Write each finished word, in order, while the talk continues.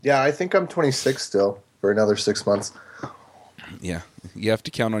Yeah, I think I'm 26 still for another 6 months. Yeah, you have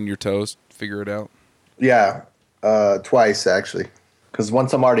to count on your toes, figure it out. Yeah, twice actually. Because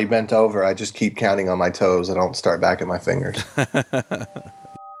once I'm already bent over, I just keep counting on my toes. I don't start back at my fingers.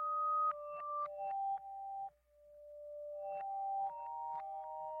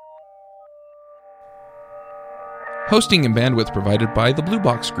 Hosting and bandwidth provided by the Blue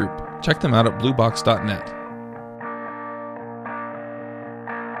Box Group. Check them out at bluebox.net.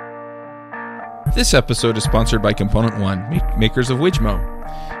 This episode is sponsored by Component One, makers of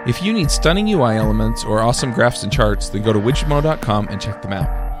Widgmo. If you need stunning UI elements or awesome graphs and charts, then go to widgmo.com and check them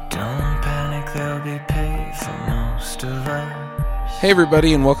out. Don't panic, there'll be pay for most of us. Hey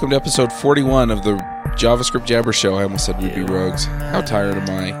everybody, and welcome to episode 41 of the JavaScript Jabber Show. I almost said Ruby Rogues. How tired am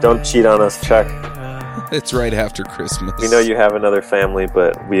I? Don't cheat on us, Chuck. It's right after Christmas. We know you have another family,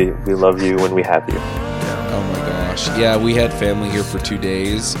 but we love you when we have you. Oh my gosh. Yeah, we had family here for 2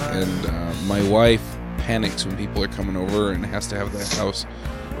 days, and my wife panics when people are coming over and has to have the house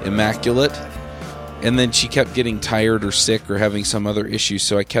immaculate. And then she kept getting tired or sick or having some other issue,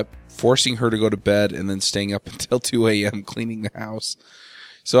 so I kept forcing her to go to bed and then staying up until 2 a.m. cleaning the house.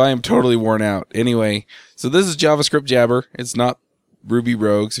 So I am totally worn out. Anyway, so this is JavaScript Jabber. It's not Ruby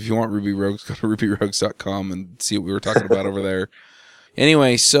Rogues. If you want Ruby Rogues, go to rubyrogues.com and see what we were talking about over there.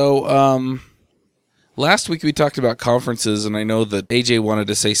 Anyway, so last week we talked about conferences, and I know that AJ wanted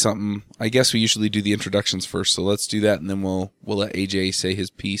to say something. I guess we usually do the introductions first, so let's do that, and then we'll let AJ say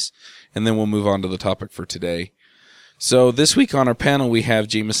his piece, and then we'll move on to the topic for today. So this week on our panel we have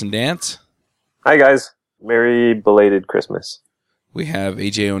Jameson Dance. Hi, guys. Merry belated Christmas. We have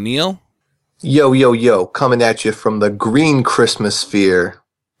AJ O'Neill. Yo, yo, yo, coming at you from the green Christmas sphere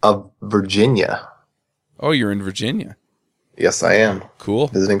of Virginia. Oh, you're in Virginia. Yes, I am. Cool.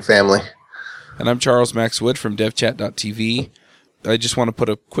 Visiting family. And I'm Charles Max Wood from devchat.tv. I just want to put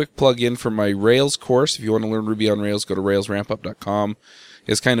a quick plug in for my Rails course. If you want to learn Ruby on Rails, go to railsrampup.com.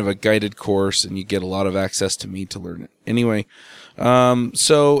 It's kind of a guided course, and you get a lot of access to me to learn it. Anyway,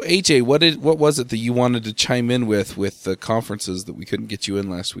 so AJ, what was it that you wanted to chime in with the conferences that we couldn't get you in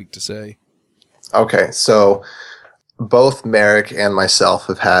last week to say? Okay, so both Merrick and myself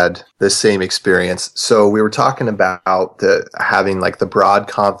have had the same experience. So we were talking about having like the broad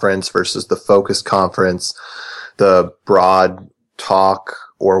conference versus the focused conference, the broad talk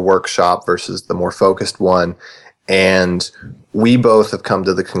or workshop versus the more focused one. And we both have come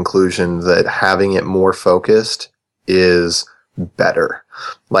to the conclusion that having it more focused is better.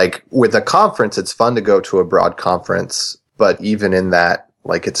 Like with a conference, it's fun to go to a broad conference, but even in that,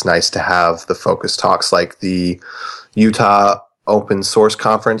 like it's nice to have the focus talks like the Utah Open Source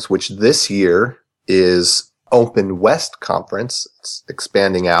Conference, which this year is Open West Conference. It's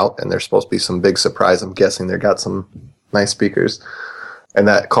expanding out, and there's supposed to be some big surprise. I'm guessing they got some nice speakers. And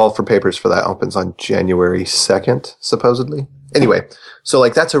that call for papers for that opens on January 2nd, supposedly. Anyway, so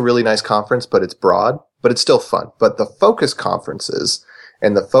like that's a really nice conference, but it's broad, but it's still fun. But the focus conferences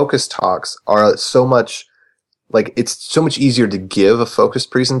and the focus talks are so much, like it's so much easier to give a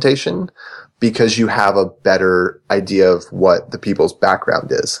focused presentation because you have a better idea of what the people's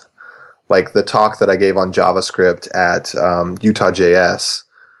background is. Like the talk that I gave on JavaScript at Utah.js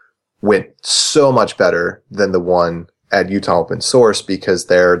went so much better than the one at Utah Open Source because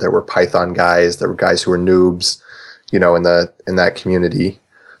there were Python guys, there were guys who were noobs, you know, in that community.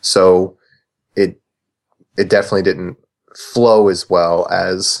 So it definitely didn't flow as well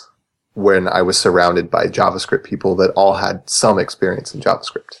as when I was surrounded by JavaScript people that all had some experience in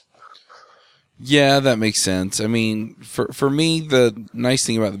JavaScript. Yeah, that makes sense. I mean, for me, the nice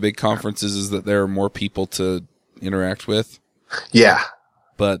thing about the big conferences is that there are more people to interact with. Yeah.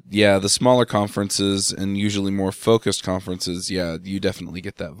 But yeah, the smaller conferences and usually more focused conferences, yeah, you definitely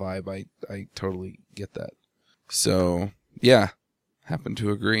get that vibe. I totally get that. So, yeah, happen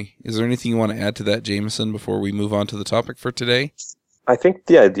to agree. Is there anything you want to add to that, Jameson, before we move on to the topic for today? I think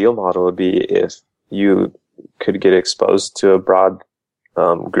the ideal model would be if you could get exposed to a broad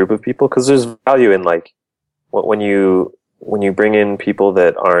group of people, because there's value in like when you bring in people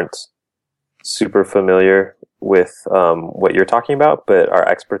that aren't super familiar with what you're talking about, but are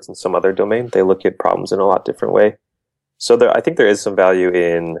experts in some other domain. They look at problems in a lot different way. So I think there is some value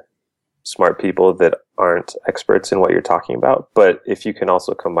in smart people that aren't experts in what you're talking about. But if you can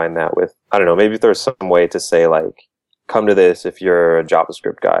also combine that with, I don't know, maybe if there's some way to say like, come to this if you're a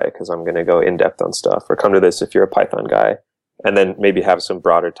JavaScript guy, because I'm going to go in depth on stuff, or come to this if you're a Python guy, and then maybe have some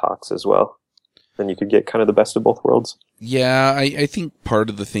broader talks as well. Then you could get kind of the best of both worlds. Yeah, I think part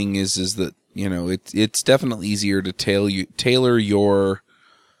of the thing is that, you know, it's definitely easier to tailor your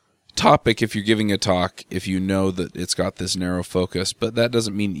topic if you're giving a talk, if you know that it's got this narrow focus, but that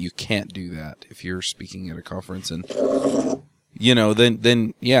doesn't mean that you can't do that if you're speaking at a conference. And,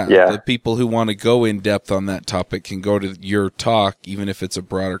 then the people who want to go in depth on that topic can go to your talk, even if it's a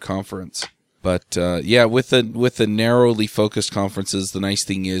broader conference. But, with the narrowly focused conferences, the nice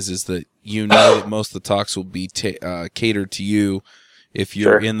thing is that that most of the talks will be catered to you if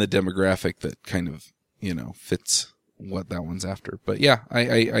you're in the demographic that kind of, fits what that one's after. But yeah, I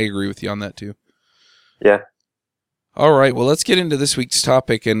agree with you on that too. Yeah. All right. Well, let's get into this week's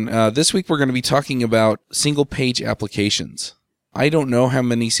topic. And this week we're going to be talking about single page applications. I don't know how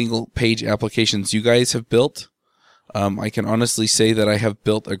many single page applications you guys have built. I can honestly say that I have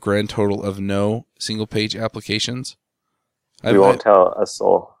built a grand total of no single page applications. We won't tell a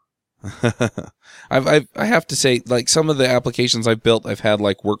soul. I have to say, like, some of the applications I've built, I've had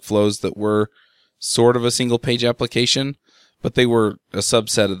like workflows that were sort of a single page application, but they were a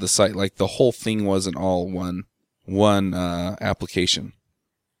subset of the site. Like the whole thing wasn't all one application.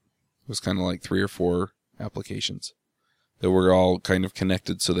 It was kind of like 3 or 4 applications that were all kind of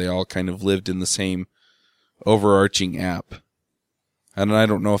connected, so they all kind of lived in the same overarching app. And I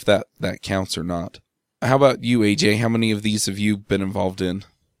don't know if that counts or not. How about you, AJ? How many of these have you been involved in?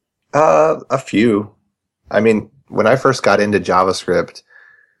 A few. I mean, when I first got into JavaScript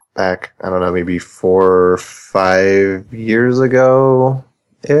back, I don't know, maybe 4 or 5 years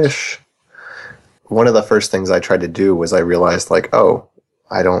ago-ish, one of the first things I tried to do was I realized, like, oh,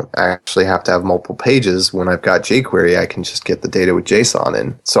 I don't actually have to have multiple pages. When I've got jQuery, I can just get the data with JSON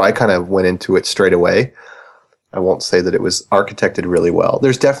in. So I kind of went into it straight away. I won't say that it was architected really well.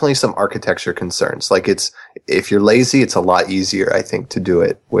 There's definitely some architecture concerns. Like, if you're lazy, it's a lot easier, I think, to do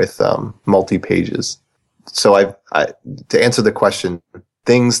it with multi-pages. So to answer the question,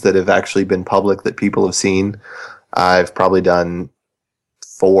 things that have actually been public that people have seen, I've probably done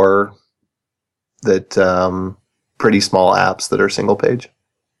 4 that pretty small apps that are single page.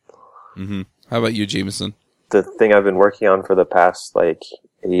 Mm-hmm. How about you, Jameson? The thing I've been working on for the past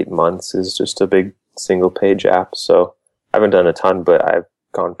 8 months is just a big single page app. So I haven't done a ton, but I've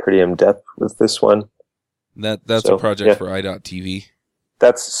gone pretty in depth with this one. That's a project for i.TV.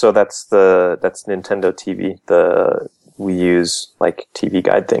 That's Nintendo TV. We use TV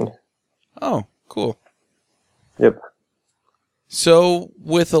guide thing. Oh, cool. Yep. So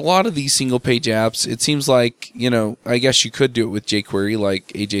with a lot of these single page apps, it seems like, I guess you could do it with jQuery, like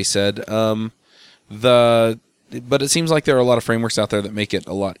AJ said. But it seems like there are a lot of frameworks out there that make it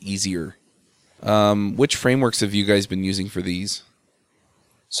a lot easier. Which frameworks have you guys been using for these?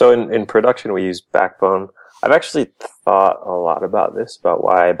 So in production, we use Backbone. I've actually thought a lot about this, about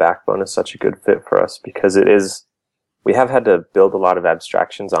why Backbone is such a good fit for us, because we have had to build a lot of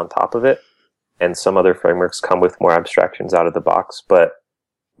abstractions on top of it. And some other frameworks come with more abstractions out of the box, but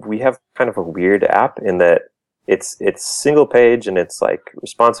we have kind of a weird app in that it's single page and it's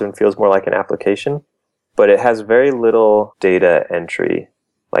responsive and feels more like an application, but it has very little data entry.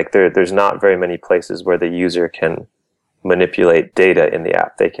 There's not very many places where the user can manipulate data in the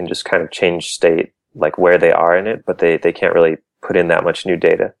app. They can just kind of change state, where they are in it, but they can't really put in that much new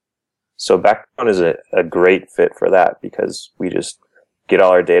data. So Backbone is a great fit for that, because we just get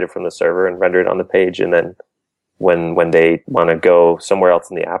all our data from the server and render it on the page, and then when they want to go somewhere else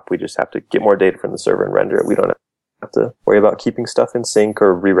in the app, we just have to get more data from the server and render it. We don't have to worry about keeping stuff in sync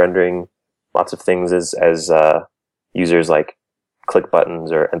or re-rendering lots of things as users click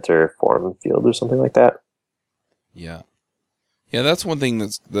buttons or enter form field or something like that. Yeah, that's one thing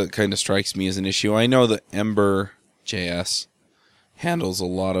that kind of strikes me as an issue. I know that Ember.js handles a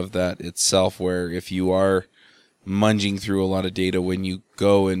lot of that itself, where if you are munging through a lot of data, when you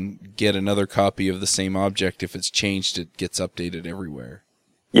go and get another copy of the same object, if it's changed, it gets updated everywhere.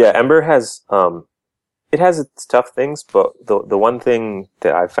 Yeah, Ember has it has its tough things, but the one thing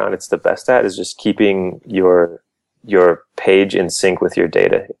that I've found it's the best at is just keeping your page in sync with your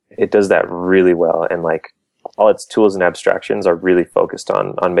data. It does that really well, and all its tools and abstractions are really focused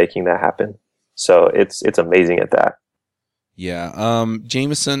on making that happen. So it's amazing at that. Yeah.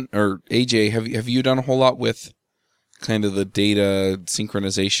 Jameson or AJ, have you done a whole lot with kind of the data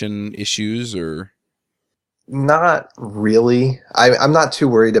synchronization issues, or? Not really. I'm not too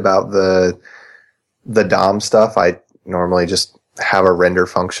worried about the DOM stuff. I normally just have a render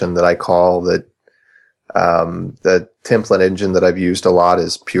function that I call that. The template engine that I've used a lot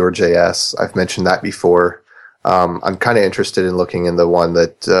is Pure.js. I've mentioned that before. I'm kind of interested in looking in the one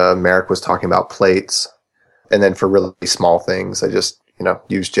that Merrick was talking about, Plates. And then for really small things, I just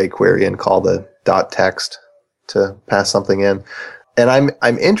use jQuery and call the .text to pass something in. And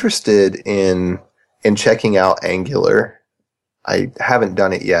I'm interested in checking out Angular. I haven't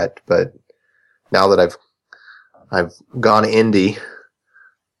done it yet, but now that I've gone indie,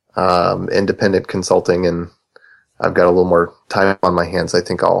 independent consulting, and I've got a little more time on my hands, I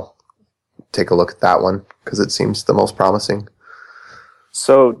think I'll take a look at that one because it seems the most promising.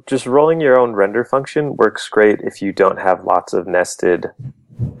 So just rolling your own render function works great if you don't have lots of nested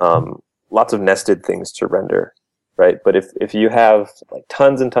things to render, right? But if you have like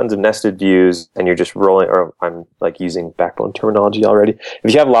tons and tons of nested views and you're just rolling, or I'm like using Backbone terminology already.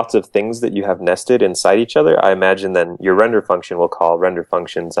 If you have lots of things that you have nested inside each other, I imagine then your render function will call render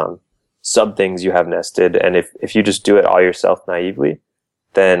functions on sub things you have nested. And if you just do it all yourself naively,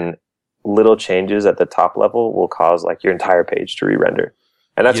 then little changes at the top level will cause like your entire page to re-render.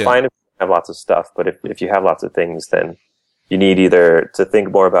 And that's fine if you have lots of stuff, but if you have lots of things, then you need either to think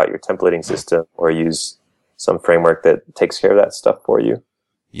more about your templating system or use some framework that takes care of that stuff for you.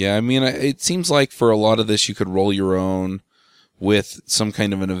 Yeah, I mean, it seems like for a lot of this, you could roll your own with some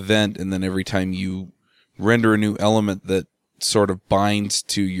kind of an event, and then every time you render a new element that sort of binds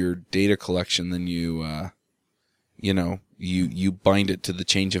to your data collection, then you bind it to the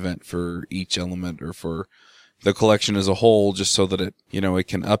change event for each element or for the collection as a whole, just so that it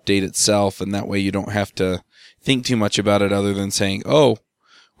can update itself, and that way you don't have to think too much about it other than saying, oh,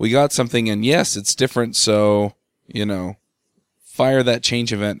 we got something and yes, it's different. So, fire that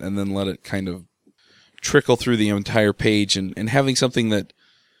change event and then let it kind of trickle through the entire page, and having something that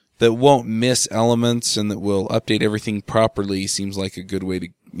won't miss elements and that will update everything properly seems like a good way to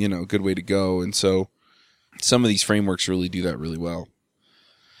go. And so some of these frameworks really do that really well.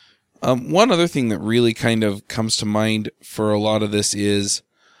 One other thing that really kind of comes to mind for a lot of this is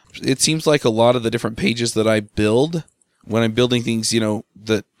it seems like a lot of the different pages that I build when I'm building things,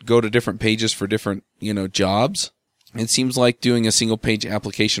 that go to different pages for different, jobs, it seems like doing a single page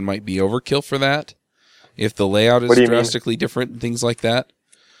application might be overkill for that if the layout is drastically different and things like that.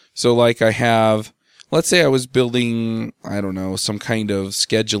 So like let's say I was building, I don't know, some kind of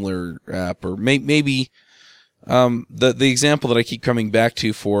scheduler app, or maybe the example that I keep coming back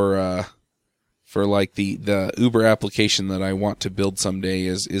to for like the Uber application that I want to build someday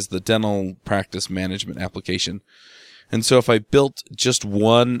is the dental practice management application. And so if I built just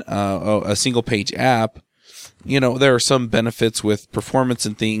one a single page app, there are some benefits with performance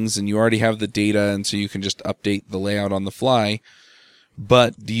and things, and you already have the data, and so you can just update the layout on the fly.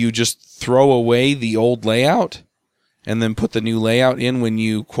 But do you just throw away the old layout and then put the new layout in when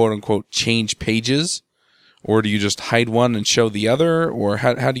you quote unquote change pages? Or do you just hide one and show the other? Or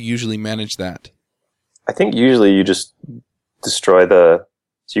how do you usually manage that? I think usually you just so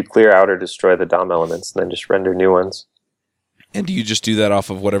you clear out or destroy the DOM elements and then just render new ones. And do you just do that off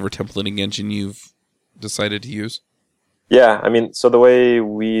of whatever templating engine you've decided to use? Yeah, I mean, so the way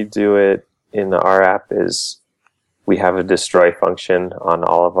we do it in our app is we have a destroy function on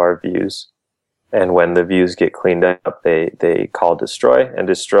all of our views. And when the views get cleaned up, they call destroy. And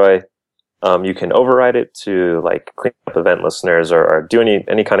destroy, you can override it to like clean up event listeners or do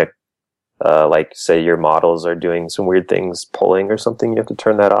any kind of, like say your models are doing some weird things, polling or something, you have to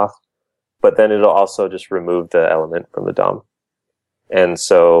turn that off. But then it'll also just remove the element from the DOM. And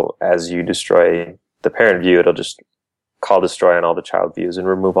so as you destroy the parent view, it'll just call destroy on all the child views and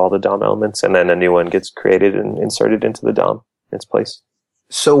remove all the DOM elements. And then a new one gets created and inserted into the DOM in its place.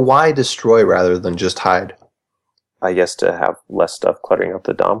 So why destroy rather than just hide? I guess to have less stuff cluttering up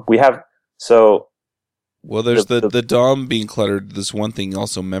the DOM. Well, there's the DOM being cluttered. This one thing,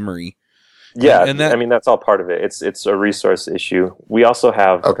 also memory. Yeah, and that, I mean, that's all part of it. It's a resource issue. We also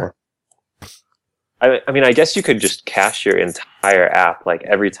have... Okay. I mean, I guess you could just cache your entire app. Like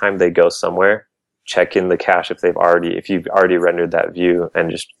every time they go somewhere, check in the cache if you've already rendered that view and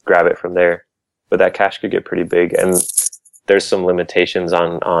just grab it from there. But that cache could get pretty big, and there's some limitations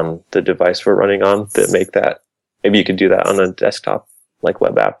on the device we're running on that make that. Maybe you could do that on a desktop like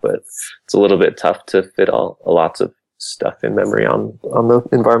web app, but it's a little bit tough to fit lots of stuff in memory on the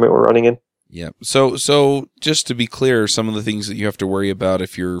environment we're running in. Yeah. So just to be clear, some of the things that you have to worry about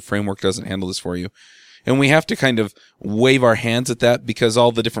if your framework doesn't handle this for you. And we have to kind of wave our hands at that because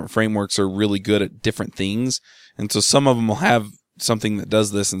all the different frameworks are really good at different things. And so some of them will have something that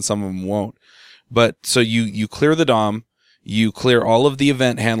does this and some of them won't. But so you clear the DOM, you clear all of the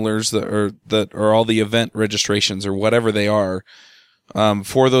event handlers that are all the event registrations or whatever they are,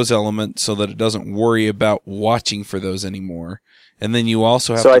 for those elements so that it doesn't worry about watching for those anymore. And then you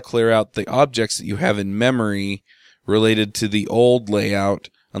also have to clear out the objects that you have in memory related to the old layout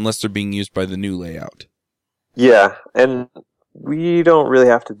unless they're being used by the new layout. Yeah, and we don't really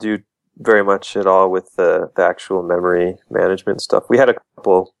have to do very much at all with the actual memory management stuff. We had a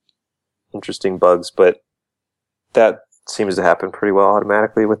couple interesting bugs, but that seems to happen pretty well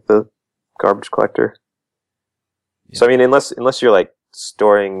automatically with the garbage collector. Yeah. So I mean, unless you're like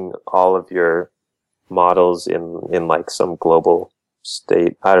storing all of your models in like some global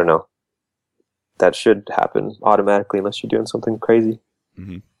state, I don't know. That should happen automatically unless you're doing something crazy.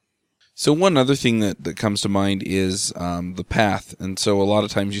 Mm-hmm. So one other thing that comes to mind is the path, and so a lot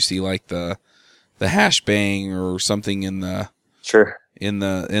of times you see like the hash bang or something in the in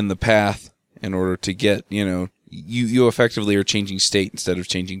the path in order to get, you effectively are changing state instead of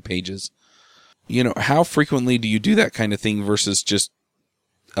changing pages. How frequently do you do that kind of thing versus just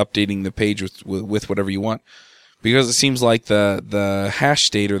updating the page with whatever you want? Because it seems like the hash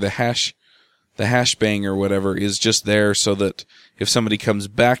state or the hash bang or whatever is just there so that if somebody comes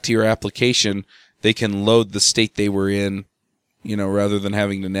back to your application, they can load the state they were in, rather than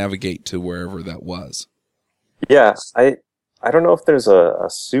having to navigate to wherever that was. Yeah, I don't know if there's a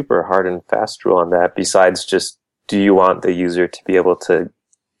super hard and fast rule on that besides just, do you want the user to be able to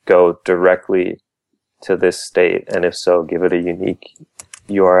go directly to this state? And if so, give it a unique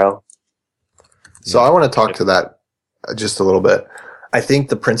URL. So I want to talk to that just a little bit. I think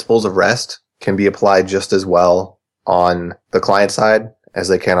the principles of REST can be applied just as well on the client side as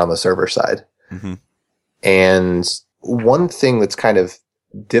they can on the server side. Mm-hmm. And one thing that's kind of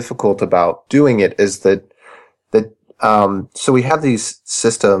difficult about doing it is that so we have these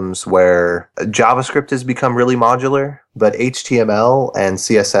systems where JavaScript has become really modular, but HTML and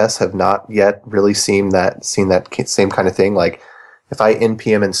CSS have not yet really seen that same kind of thing. Like if I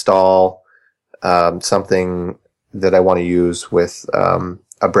npm install something that I want to use with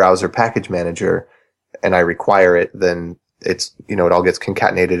a browser package manager and I require it, then it's, it all gets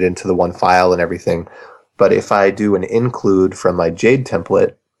concatenated into the one file and everything. But if I do an include from my Jade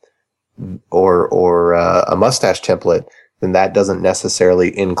template or a Mustache template, then that doesn't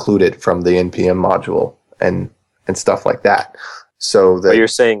necessarily include it from the npm module and stuff like that. So that you're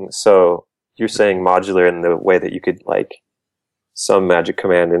saying modular in the way that you could like some magic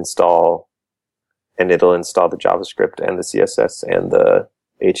command install and it'll install the JavaScript and the CSS and the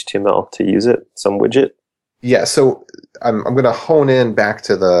HTML to use it, some widget. Yeah, so I'm going to hone in back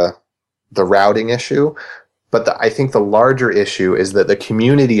to the routing issue, but I think the larger issue is that the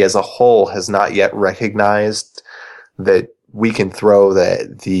community as a whole has not yet recognized that we can throw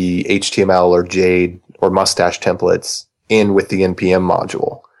the HTML or Jade or Mustache templates in with the npm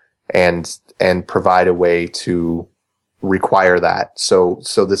module and provide a way to require that. So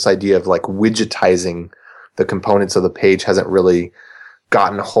this idea of like widgetizing the components of the page hasn't really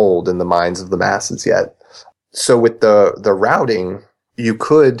gotten hold in the minds of the masses yet. So with the routing, you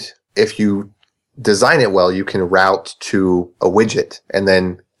could, if you design it well, you can route to a widget and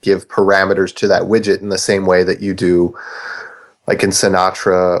then give parameters to that widget in the same way that you do like in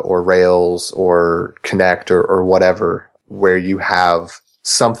Sinatra or Rails or Connect or whatever, where you have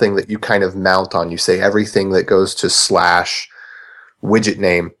something that you kind of mount on. You say everything that goes to / widget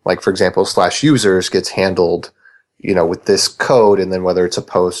name, like for example, / users gets handled, with this code, and then whether it's a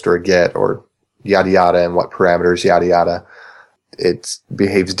post or a get or yada yada and what parameters yada yada, it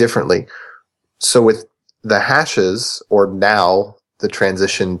behaves differently. So with the hashes, or now the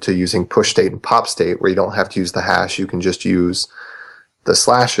transition to using push state and pop state, where you don't have to use the hash, you can just use the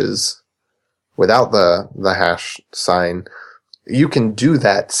slashes without the hash sign, you can do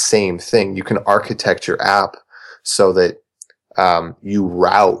that same thing. You can architect your app so that you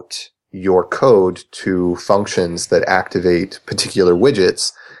route your code to functions that activate particular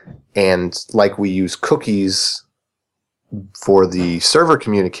widgets. And like we use cookies for the server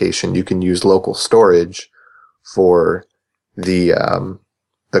communication, you can use local storage for the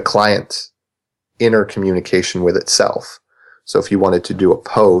client inner communication with itself. So if you wanted to do a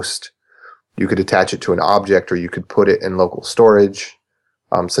post, you could attach it to an object, or you could put it in local storage,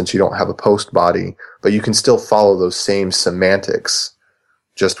 since you don't have a post body, but you can still follow those same semantics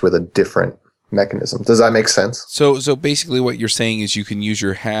just with a different mechanism. Does that make sense? So basically what you're saying is you can use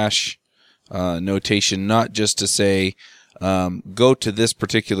your hash notation not just to say go to this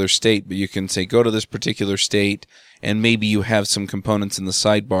particular state, but you can say go to this particular state, and maybe you have some components in the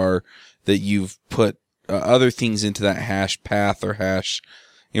sidebar that you've put other things into that hash path or hash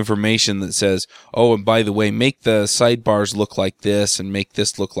information that says, oh, and by the way, make the sidebars look like this and make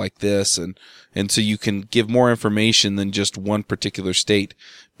this look like this. And so you can give more information than just one particular state,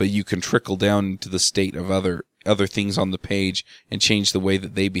 but you can trickle down into the state of other things on the page and change the way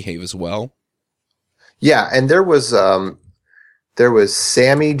that they behave as well. Yeah. And there was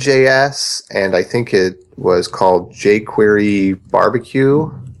Sammy.js, and I think it was called jQuery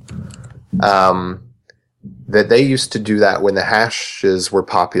Barbecue. That they used to do that when the hashes were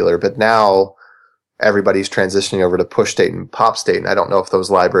popular, but now everybody's transitioning over to push state and pop state. And I don't know if those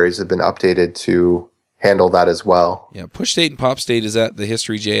libraries have been updated to handle that as well. Yeah, push state and pop state, is that the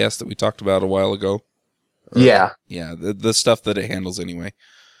history.js that we talked about a while ago? Yeah. Yeah, the stuff that it handles anyway.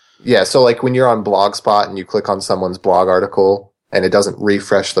 Yeah, so like when you're on Blogspot and you click on someone's blog article and it doesn't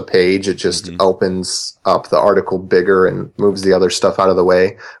refresh the page, it just opens up the article bigger and moves the other stuff out of the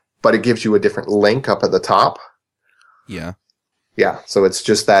way, but it gives you a different link up at the top. Yeah. Yeah, so it's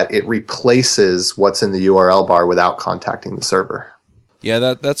just that it replaces what's in the URL bar without contacting the server.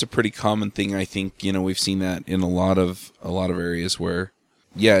 Yeah, that's a pretty common thing. I think, you know, we've seen that in a lot of areas where,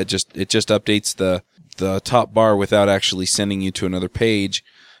 yeah, it just updates the top bar without actually sending you to another page.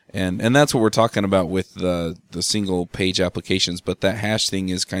 And that's what we're talking about with the single page applications. But that hash thing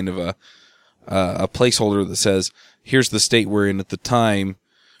is kind of a placeholder that says, here's the state we're in at the time,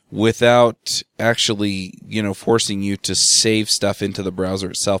 without actually, you know, forcing you to save stuff into the browser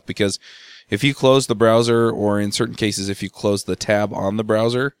itself. Because if you close the browser, or in certain cases, if you close the tab on the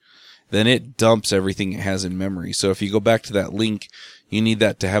browser, then it dumps everything it has in memory. So if you go back to that link, you need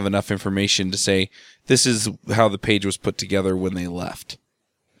that to have enough information to say, this is how the page was put together when they left.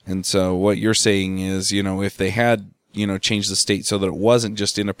 And so what you're saying is, you know, if they had, you know, changed the state so that it wasn't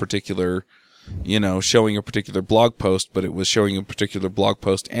just in a particular, you know, showing a particular blog post, but it was showing a particular blog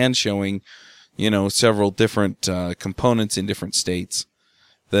post and showing, you know, several different components in different states,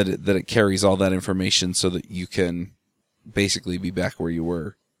 that it carries all that information so that you can basically be back where you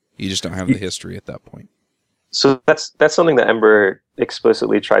were. You just don't have the history at that point. So that's something that Ember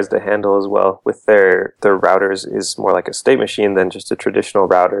explicitly tries to handle as well with their routers. Is more like a state machine than just a traditional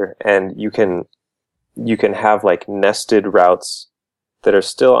router, and you can have like nested routes that are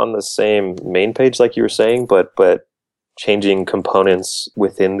still on the same main page, like you were saying, but changing components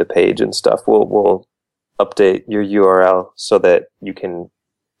within the page and stuff will update your URL so that you can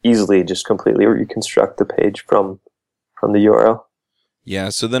easily just completely reconstruct the page from the URL. Yeah,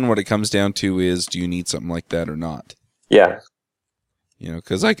 so then what it comes down to is, do you need something like that or not? Yeah. You know,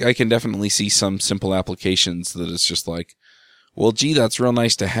 because I can definitely see some simple applications that it's just like, well, gee, that's real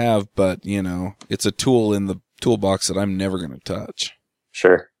nice to have, but, you know, it's a tool in the toolbox that I'm never going to touch.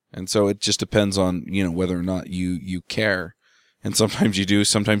 Sure. And so it just depends on, you know, whether or not you care. And sometimes you do,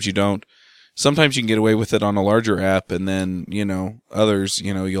 sometimes you don't. Sometimes you can get away with it on a larger app, and then, you know, others,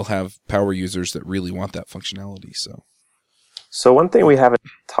 you know, you'll have power users that really want that functionality. So one thing we haven't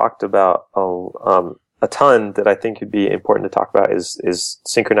talked about a ton that I think would be important to talk about is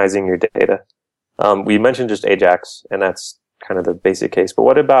synchronizing your data. We mentioned just Ajax, and that's kind of the basic case. But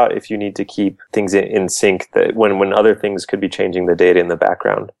what about if you need to keep things in sync, that when other things could be changing the data in the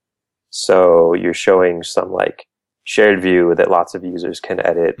background? So you're showing some like shared view that lots of users can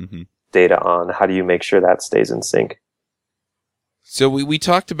edit data on. How do you make sure that stays in sync? So we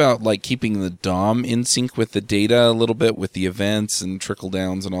talked about like keeping the DOM in sync with the data a little bit, with the events and trickle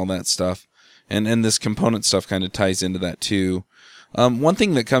downs and all that stuff. And this component stuff kind of ties into that too. One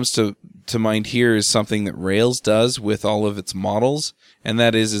thing that comes to mind here is something that Rails does with all of its models, and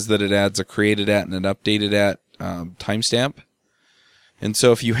that is that it adds a created at and an updated at timestamp. And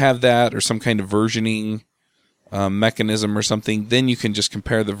so if you have that or some kind of versioning mechanism or something, then you can just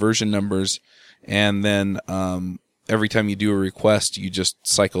compare the version numbers, and then every time you do a request, you just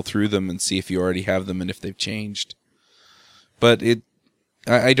cycle through them and see if you already have them and if they've changed. But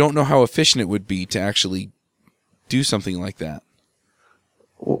I don't know how efficient it would be to actually do something like that.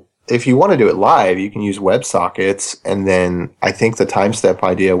 If you want to do it live, you can use WebSockets, and then I think the timestamp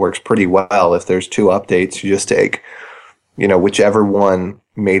idea works pretty well. If there's two updates, you just take, you know, whichever one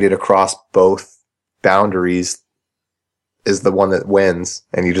made it across both boundaries is the one that wins,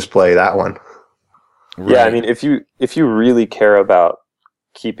 and you just play that one. Right. Yeah, I mean, if you really care about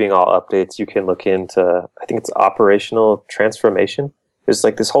keeping all updates, you can look into, I think it's operational transformation. There's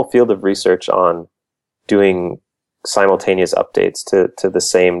like this whole field of research on doing simultaneous updates to the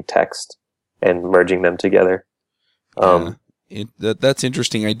same text and merging them together. That's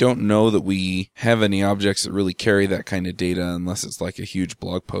interesting. I don't know that we have any objects that really carry that kind of data unless it's like a huge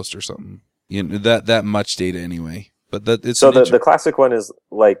blog post or something. You know, that much data anyway. But it's so the classic one is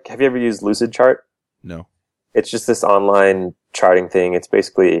like, have you ever used Lucidchart? No. It's just this online charting thing. It's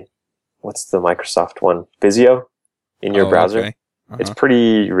basically, what's the Microsoft one? Visio in your browser. Okay. It's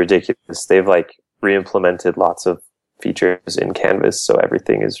pretty ridiculous. They've like re-implemented lots of features in Canvas, so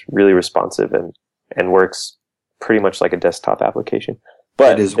everything is really responsive and works pretty much like a desktop application.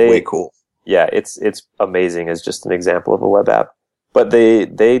 But it is way cool. Yeah, it's amazing as just an example of a web app. But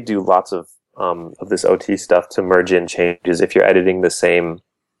they do lots of this OT stuff to merge in changes if you're editing the same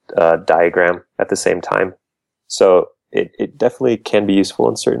diagram at the same time. So it definitely can be useful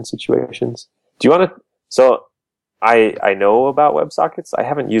in certain situations. Do you want to? So I know about WebSockets. I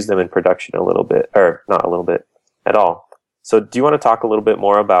haven't used them in production a little bit, or not a little bit at all. So do you want to talk a little bit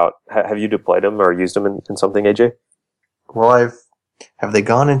more about, have you deployed them or used them in something, AJ? Well, have they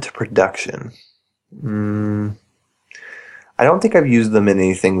gone into production? I don't think I've used them in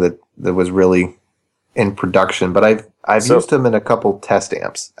anything that was really in production, but I've used them in a couple test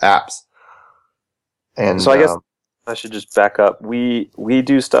apps. And so I guess I should just back up. We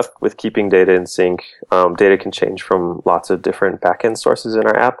do stuff with keeping data in sync. Data can change from lots of different backend sources in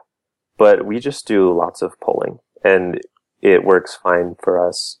our app, but we just do lots of polling, and it works fine for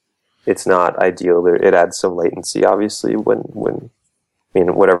us. It's not ideal. It adds some latency, obviously, when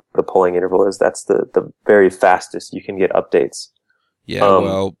whatever the polling interval is, that's the very fastest you can get updates. Yeah,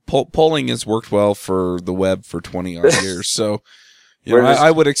 well, polling has worked well for the web for 20 odd years, so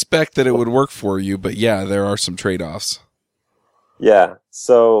I would expect that it would work for you, but yeah, there are some trade-offs. Yeah,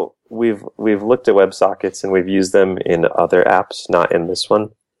 so we've looked at WebSockets and we've used them in other apps, not in this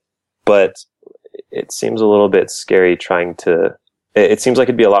one, but it seems a little bit scary trying to. It seems like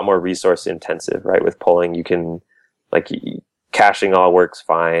it'd be a lot more resource intensive, right? With polling, you can caching all works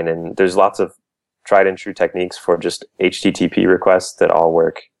fine, and there's lots of tried and true techniques for just HTTP requests that all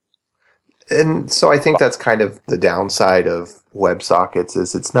work. And so I think that's kind of the downside of WebSockets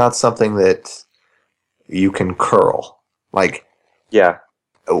is it's not something that you can curl. Yeah.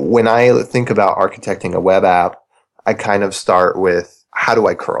 When I think about architecting a web app, I kind of start with how do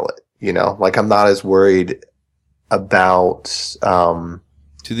I curl it? I'm not as worried about to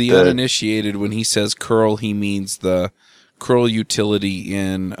the uninitiated, when he says curl, he means the curl utility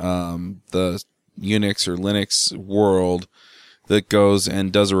in the Unix or Linux world that goes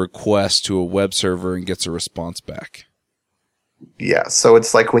and does a request to a web server and gets a response back. Yeah, so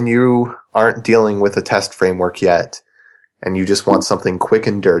it's like when you aren't dealing with a test framework yet and you just want something quick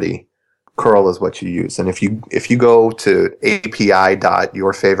and dirty, curl is what you use. And if you go to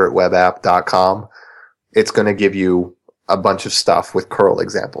api.yourfavoritewebopp.com, it's going to give you a bunch of stuff with curl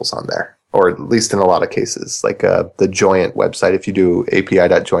examples on there, or at least in a lot of cases. Like the Joyent website, if you do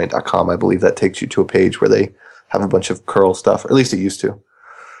api.joyent.com, I believe that takes you to a page where they have a bunch of curl stuff, or at least it used to.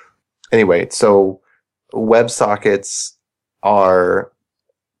 Anyway, so WebSockets are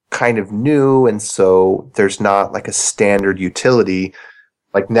kind of new, and so there's not like a standard utility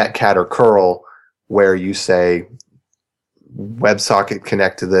like Netcat or curl where you say WebSocket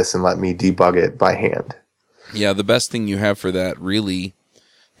connect to this and let me debug it by hand. Yeah, the best thing you have for that really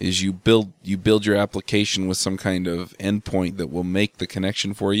is you build your application with some kind of endpoint that will make the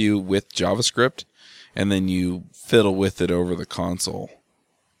connection for you with JavaScript, and then you fiddle with it over the console.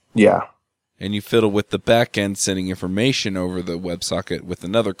 Yeah. And you fiddle with the backend sending information over the WebSocket with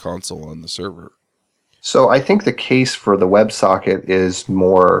another console on the server. So I think the case for the WebSocket is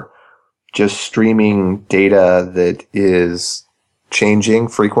more just streaming data that is changing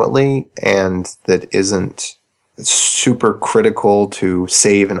frequently and that isn't super critical to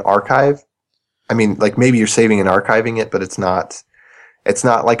save and archive. I mean, like maybe you're saving and archiving it, but it's not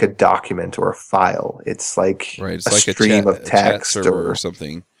like a document or a file. It's like it's a like stream of text chat server or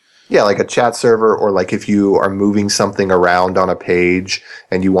something. Yeah, like a chat server, or like if you are moving something around on a page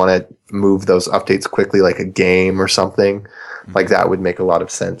and you want to move those updates quickly, like a game or something, like that would make a lot of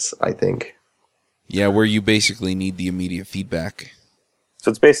sense, I think. Yeah, where you basically need the immediate feedback.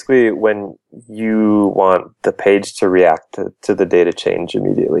 So it's basically when you want the page to react to the data change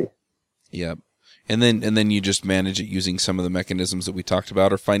immediately. Yep. And then you just manage it using some of the mechanisms that we talked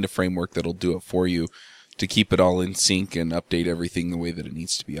about, or find a framework that'll do it for you to keep it all in sync and update everything the way that it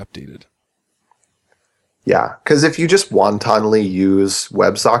needs to be updated. Yeah, because if you just wantonly use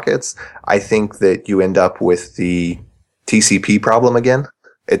WebSockets, I think that you end up with the TCP problem again.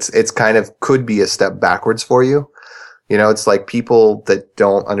 It's kind of could be a step backwards for you. It's like people that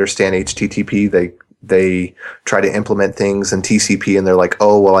don't understand HTTP, they try to implement things in TCP and they're like,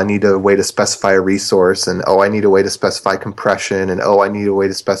 oh, well, I need a way to specify a resource, and oh, I need a way to specify compression, and oh, I need a way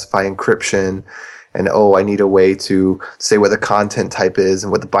to specify encryption, and oh, I need a way to say what the content type is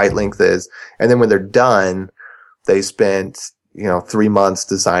and what the byte length is. And then when they're done, they spent 3 months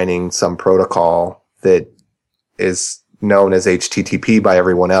designing some protocol that is known as HTTP by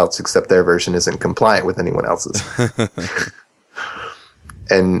everyone else, except their version isn't compliant with anyone else's.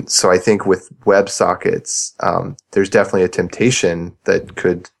 And so I think with WebSockets, there's definitely a temptation that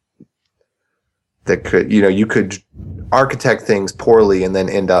could you could architect things poorly and then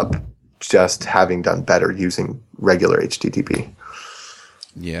end up just having done better using regular HTTP.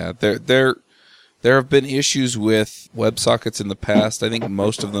 Yeah, there have been issues with WebSockets in the past. I think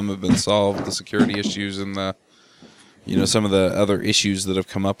most of them have been solved. The security issues and the some of the other issues that have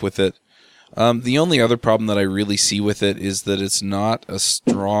come up with it. The only other problem that I really see with it is that it's not a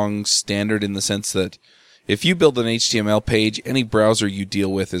strong standard in the sense that if you build an HTML page, any browser you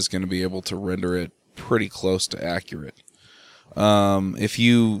deal with is going to be able to render it pretty close to accurate. If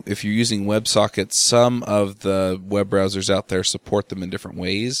you're using WebSockets, some of the web browsers out there support them in different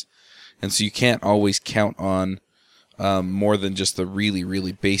ways, and so you can't always count on more than just the really,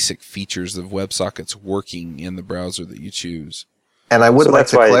 really basic features of WebSockets working in the browser that you choose. And I would like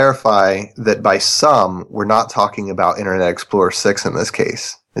to clarify that by some, we're not talking about Internet Explorer 6 in this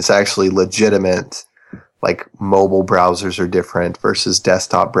case. It's actually legitimate, like mobile browsers are different versus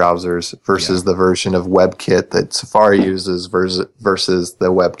desktop browsers versus the version of WebKit that Safari uses versus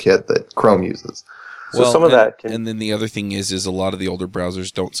the WebKit that Chrome uses. So some of that can... And then the other thing is a lot of the older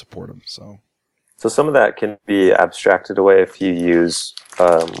browsers don't support them. So some of that can be abstracted away if you use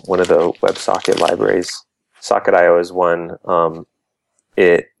one of the WebSocket libraries. Socket.io is one.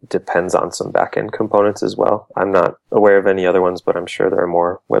 It depends on some backend components as well. I'm not aware of any other ones, but I'm sure there are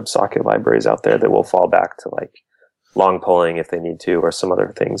more WebSocket libraries out there that will fall back to like long polling if they need to, or some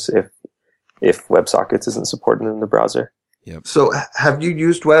other things if WebSockets isn't supported in the browser. Yep. So have you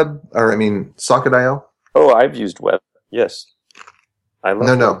used Socket.io? Oh, I've used Web. Yes. I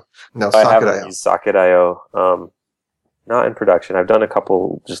love No, I haven't Socket.io. used Socket.io. Not in production. I've done a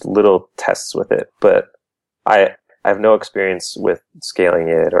couple just little tests with it, but I have no experience with scaling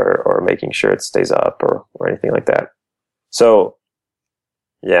it or making sure it stays up or anything like that. So,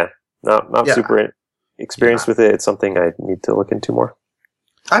 yeah, not super experienced with it. It's something I need to look into more.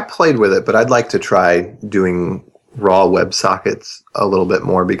 I played with it, but I'd like to try doing raw WebSockets a little bit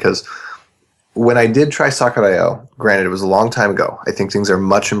more because when I did try Socket.io, granted it was a long time ago, I think things are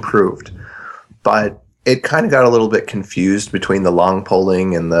much improved, but it kind of got a little bit confused between the long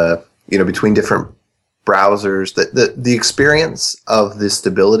polling and between different browsers. The experience of the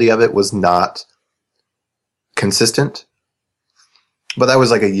stability of it was not consistent, but that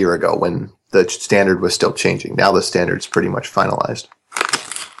was like a year ago when the standard was still changing. Now the standard's pretty much finalized.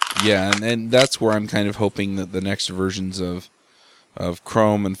 Yeah, and that's where I'm kind of hoping that the next versions of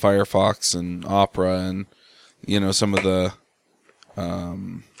Chrome and Firefox and Opera and some of the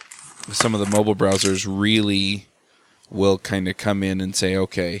mobile browsers really will kind of come in and say,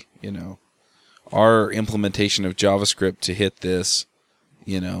 okay, our implementation of JavaScript to hit this,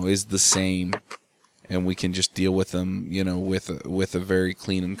 is the same, and we can just deal with them, with a very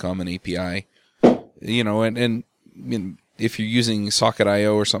clean and common API, and if you're using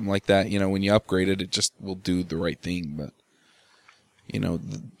Socket.io or something like that, when you upgrade it, it just will do the right thing. But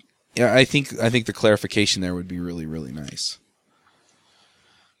I think the clarification there would be really, really nice.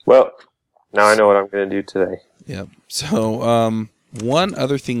 Well, now I know what I'm going to do today. Yep. So, one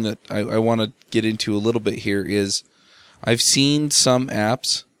other thing that I want to get into a little bit here is I've seen some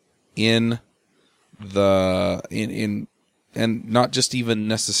apps in and not just even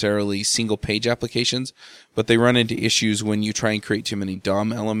necessarily single page applications, but they run into issues when you try and create too many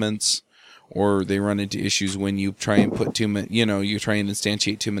DOM elements, or they run into issues when you try and put too many, you try and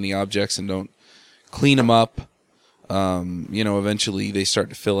instantiate too many objects and don't clean them up. Eventually they start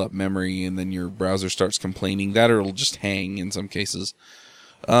to fill up memory, and then your browser starts complaining that, or it'll just hang in some cases.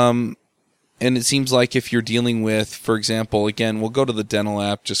 And it seems like if you're dealing with, for example, again, we'll go to the dental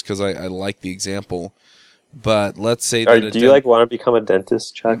app just because I like the example. But let's say that do you want to become a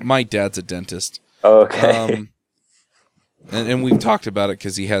dentist, Chuck? My dad's a dentist. Oh, okay. And we've talked about it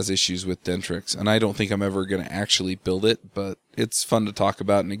because he has issues with Dentrix, and I don't think I'm ever going to actually build it, but it's fun to talk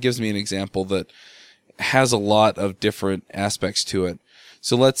about, and it gives me an example that has a lot of different aspects to it.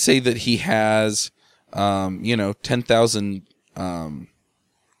 So let's say that he has, 10,000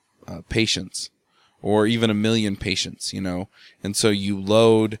 patients, or even 1 million patients, and so you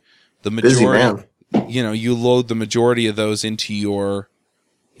load the majority. Busy man. You load the majority of those into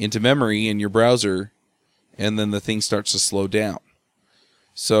memory in your browser, and then the thing starts to slow down.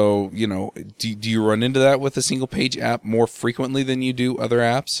 So, do you run into that with a single page app more frequently than you do other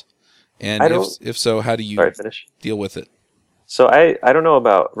apps? And if so, how do you deal with it? So I don't know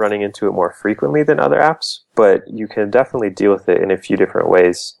about running into it more frequently than other apps, but you can definitely deal with it in a few different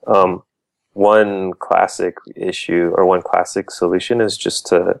ways. One classic issue or one classic solution is just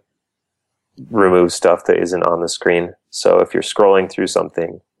to remove stuff that isn't on the screen. So if you're scrolling through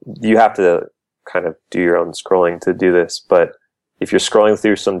something, you have to kind of do your own scrolling to do this. But if you're scrolling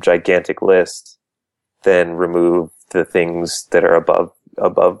through some gigantic list, then remove the things that are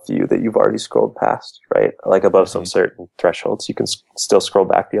above you that you've already scrolled past, right? Like above some certain thresholds, you can still scroll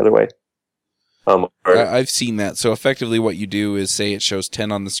back the other way. I've seen that. So effectively what you do is say it shows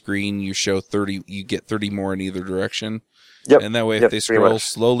 10 on the screen, you show 30, you get 30 more in either direction. Yep. And that way, if Yep, they pretty scroll much.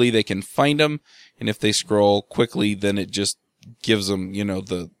 slowly, they can find them. And if they scroll quickly, then it just gives them,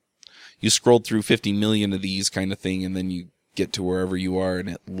 you scrolled through 50 million of these kind of thing, and then you get to wherever you are, and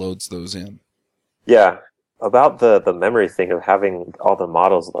it loads those in. Yeah. About the memory thing of having all the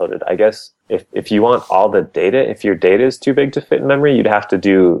models loaded, I guess if you want all the data, if your data is too big to fit in memory, you'd have to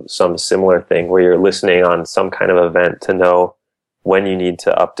do some similar thing where you're listening on some kind of event to know when you need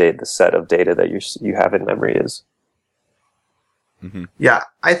to update the set of data that you have in memory is. Mm-hmm. Yeah,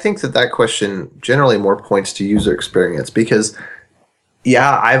 I think that question generally more points to user experience because,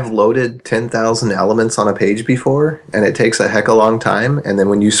 yeah, I've loaded 10,000 elements on a page before, and it takes a heck of a long time. And then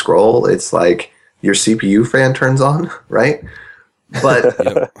when you scroll, it's like your CPU fan turns on, right? But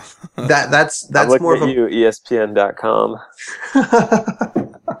Yep. that's I'm looking more at of a you, ESPN.com.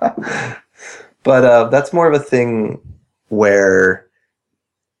 but that's more of a thing where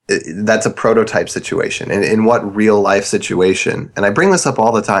that's a prototype situation. And in what real life situation? And I bring this up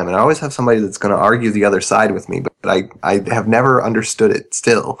all the time, and I always have somebody that's going to argue the other side with me, but I have never understood it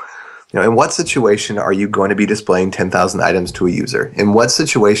still. In what situation are you going to be displaying 10,000 items to a user? In what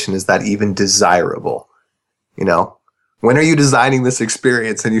situation is that even desirable? When are you designing this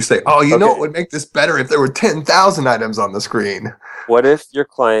experience and you say, oh, you know Okay. what would make this better if there were 10,000 items on the screen? What if your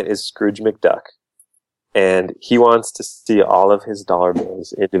client is Scrooge McDuck and he wants to see all of his dollar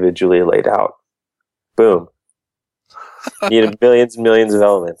bills individually laid out? Boom. Need millions and millions of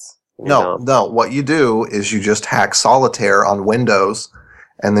elements. No. What you do is you just hack solitaire on Windows,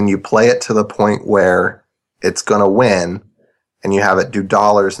 and then you play it to the point where it's going to win, and you have it do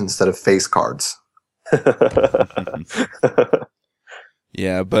dollars instead of face cards.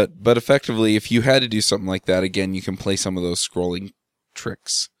 Yeah, but effectively, if you had to do something like that, again, you can play some of those scrolling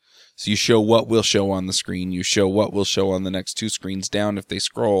tricks. So you show what will show on the screen, you show what will show on the next two screens down if they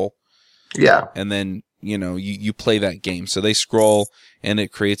scroll. Yeah. And then, you play that game. So they scroll, and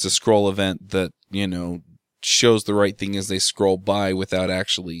it creates a scroll event that, shows the right thing as they scroll by without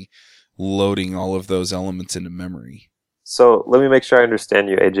actually loading all of those elements into memory. So let me make sure I understand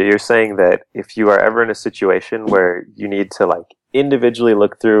you, AJ. You're saying that if you are ever in a situation where you need to individually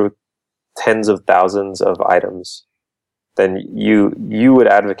look through tens of thousands of items, then you would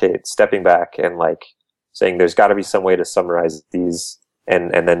advocate stepping back and saying there's got to be some way to summarize these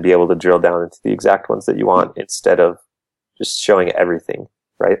and then be able to drill down into the exact ones that you want instead of just showing everything,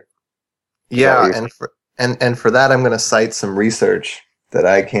 right? Yeah, and for that I'm going to cite some research that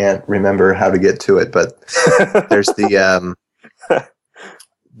I can't remember how to get to it, but there's the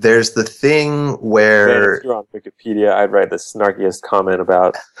thing where Man, if you're on Wikipedia, I'd write the snarkiest comment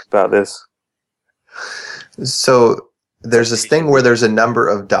about this. So there's this thing where there's a number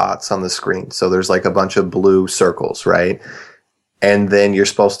of dots on the screen. So there's a bunch of blue circles, right? And then you're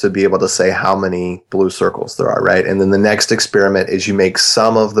supposed to be able to say how many blue circles there are, right? And then the next experiment is you make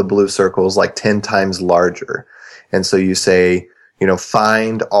some of the blue circles 10 times larger. And so you say,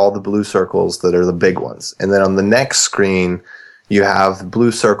 find all the blue circles that are the big ones. And then on the next screen, you have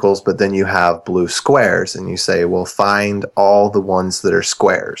blue circles, but then you have blue squares. And you say, well, find all the ones that are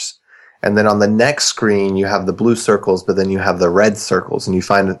squares. And then on the next screen, you have the blue circles, but then you have the red circles. And you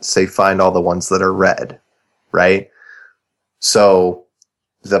find all the ones that are red, right? So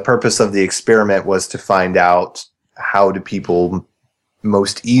the purpose of the experiment was to find out how do people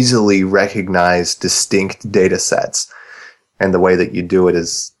most easily recognize distinct data sets. And the way that you do it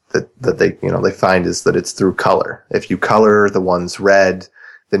is that they find is that it's through color. If you color the ones red,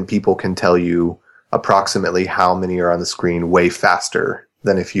 then people can tell you approximately how many are on the screen way faster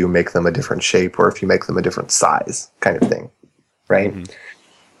than if you make them a different shape or if you make them a different size, kind of thing, right? Mm-hmm.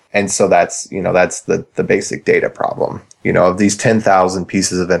 And so that's the basic data problem. Of these 10,000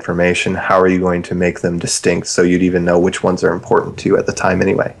 pieces of information, how are you going to make them distinct so you'd even know which ones are important to you at the time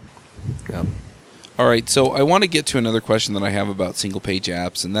anyway? Yeah. All right, so I want to get to another question that I have about single-page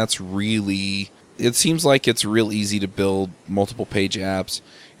apps, and that's really, it seems like it's real easy to build multiple-page apps.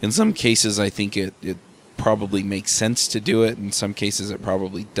 In some cases, I think it probably makes sense to do it. In some cases, it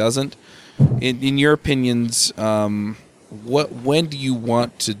probably doesn't. In your opinions, when do you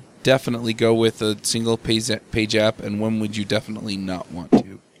want to definitely go with a single-page app, and when would you definitely not want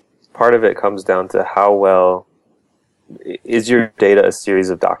to? Part of it comes down to how well is your data a series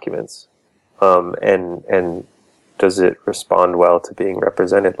of documents. And does it respond well to being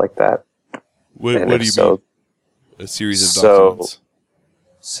represented like that? What do you mean? A series of documents?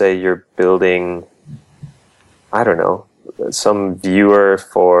 Say you're building, I don't know, some viewer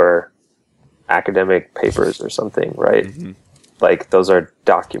for academic papers or something, right? Mm-hmm. Those are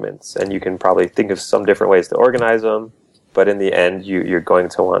documents, and you can probably think of some different ways to organize them, but in the end, you're going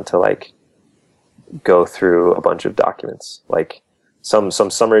to want to go through a bunch of documents, like some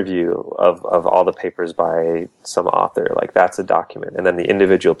summary view of all the papers by some author. Like that's a document, and then the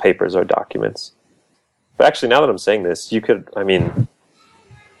individual papers are documents. But actually, now that I'm saying this, you could, I mean,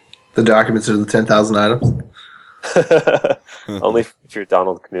 The documents are the 10,000 items. only if you're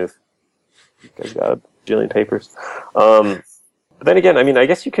Donald Knuth. You guys got a jillion papers. But then again, I mean, I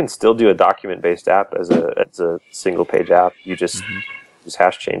guess you can still do a document-based app as a single-page app. You just use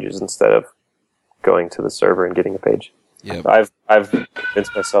hash changes instead of going to the server and getting a page. Yeah. I've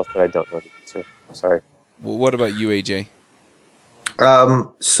convinced myself that I don't know the answer. I'm sorry. Well, what about you, AJ?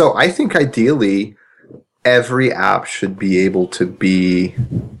 So I think ideally every app should be able to be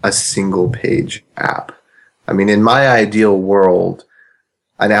a single page app. I mean, in my ideal world,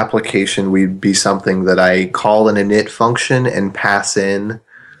 an application would be something that I call an init function and pass in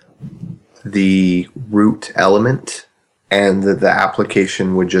the root element, and the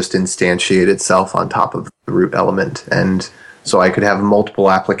application would just instantiate itself on top of the root element. And so I could have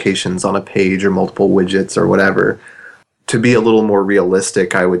multiple applications on a page or multiple widgets or whatever. To be a little more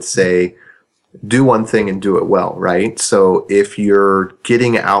realistic, I would say do one thing and do it well, right? So if you're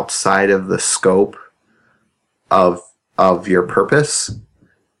getting outside of the scope of your purpose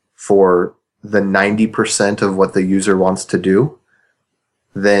for the 90% of what the user wants to do,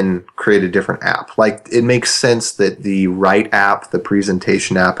 then create a different app. Like, it makes sense that the Write app, the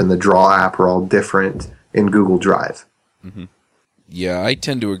Presentation app, and the Draw app are all different in Google Drive. Mm-hmm. Yeah, I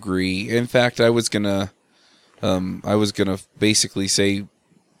tend to agree. In fact, I was gonna basically say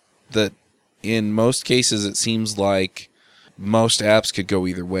that in most cases, it seems like most apps could go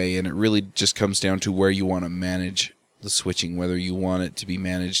either way, and it really just comes down to where you want to manage the switching, whether you want it to be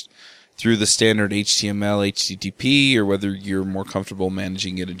managed through the standard HTML, HTTP, or whether you're more comfortable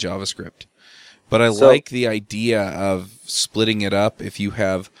managing it in JavaScript. But I like the idea of splitting it up if you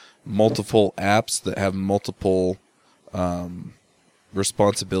have multiple apps that have multiple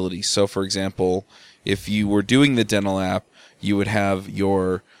responsibilities. So, for example, if you were doing the dental app, you would have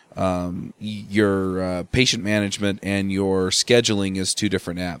your patient management and your scheduling as two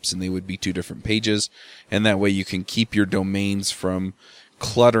different apps, and they would be two different pages, and that way you can keep your domains from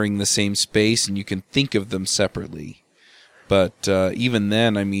cluttering the same space, and you can think of them separately. But even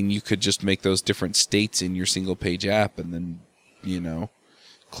then, I mean, you could just make those different states in your single page app, and then,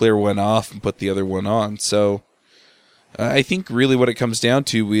 clear one off and put the other one on. So I think really what it comes down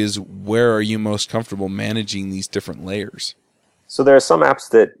to is, where are you most comfortable managing these different layers? So there are some apps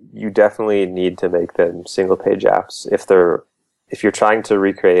that you definitely need to make them single page apps if you're trying to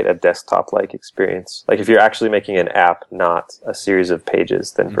recreate a desktop like experience. Like if you're actually making an app, not a series of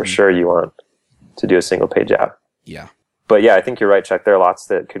pages, then for sure you want to do a single page app. Yeah. But yeah, I think you're right, Chuck. There are lots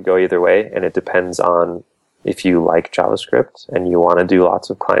that could go either way, and it depends on if you like JavaScript and you want to do lots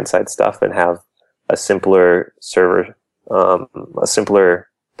of client-side stuff and have a simpler server, a simpler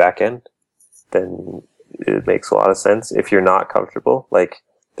backend, then it makes a lot of sense. If you're not comfortable, like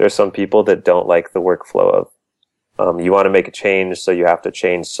there's some people that don't like the workflow of you want to make a change, so you have to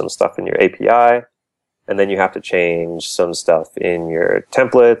change some stuff in your API, and then you have to change some stuff in your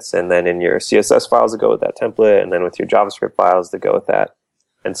templates, and then in your CSS files that go with that template, and then with your JavaScript files that go with that.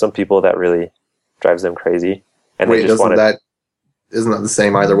 And some people, that really drives them crazy. And Wait, they just isn't that the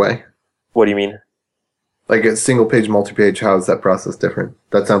same either way? What do you mean? Like a single page, multi-page, how is that process different?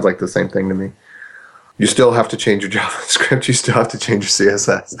 That sounds like the same thing to me. You still have to change your JavaScript. You still have to change your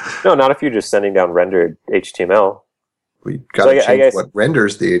CSS. No, not if you're just sending down rendered HTML. We got to change what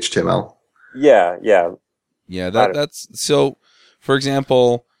renders the HTML. Yeah. Yeah, that's so. For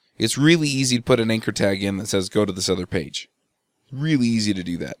example, it's really easy to put an anchor tag in that says "go to this other page." Really easy to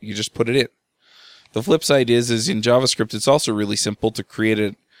do that. You just put it in. The flip side is in JavaScript, it's also really simple to create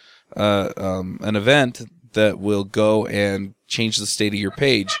an event that will go and change the state of your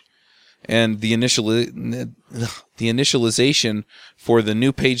page. And the initialization for the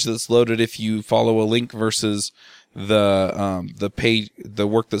new page that's loaded, if you follow a link, versus the page, the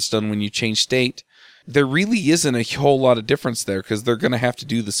work that's done when you change state, there really isn't a whole lot of difference there, because they're going to have to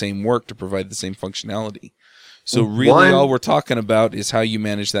do the same work to provide the same functionality. So really, all we're talking about is how you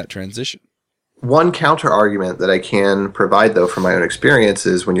manage that transition. One counter argument that I can provide, though, from my own experience,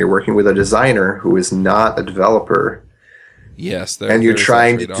 is when you're working with a designer who is not a developer. Yes, and you're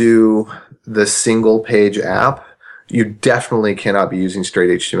trying to do the single page app, you definitely cannot be using straight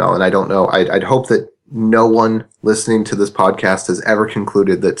HTML. And I don't know, I'd hope that no one listening to this podcast has ever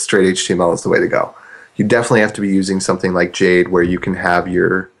concluded that straight HTML is the way to go. You definitely have to be using something like Jade, where you can have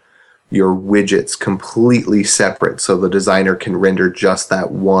your widgets completely separate, so the designer can render just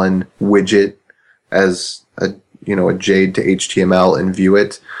that one widget as a Jade to HTML and view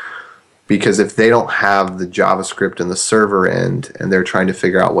it. because if they don't have the JavaScript and the server end and they're trying to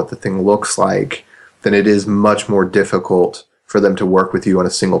figure out what the thing looks like, then it is much more difficult for them to work with you on a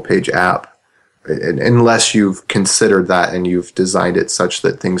single page app, unless you've considered that and you've designed it such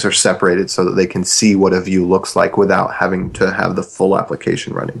that things are separated so that they can see what a view looks like without having to have the full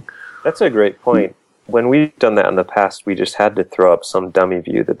application running. That's a great point. When we've done that in the past, we just had to throw up some dummy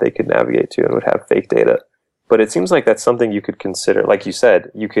view that they could navigate to and would have fake data. But it seems like that's something you could consider. Like you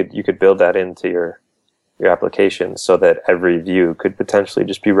said, you could build that into your application so that every view could potentially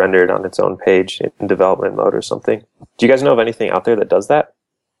just be rendered on its own page in development mode or something. Do you guys know of anything out there that does that?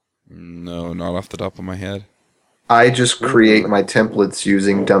 No, not off the top of my head. I just create my templates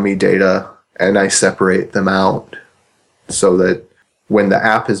using dummy data and I separate them out so that when the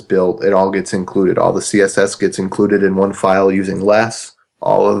app is built, it all gets included. All the CSS gets included in one file using less.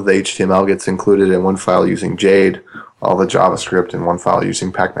 All of the HTML gets included in one file using Jade. All the JavaScript in one file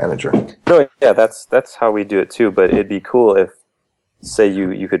using Pack Manager. No, yeah, that's how we do it too. But it'd be cool if, say,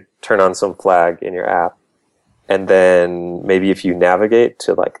 you could turn on some flag in your app, and then maybe if you navigate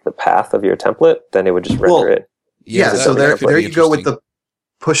to like the path of your template, then it would just render it. Yeah, so there you go with the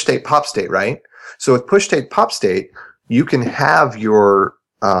push state pop state, right? So with push state pop state, you can have your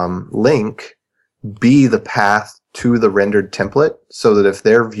link be the path to the rendered template so that if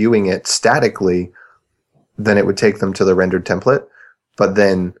they're viewing it statically, then it would take them to the rendered template. But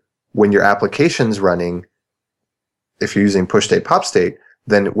then when your application's running, if you're using push state pop state,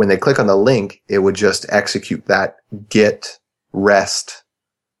 then when they click on the link, it would just execute that get rest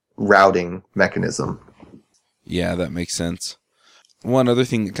routing mechanism. Yeah, that makes sense. One other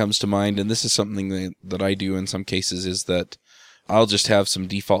thing that comes to mind, and this is something that I do in some cases, is that I'll just have some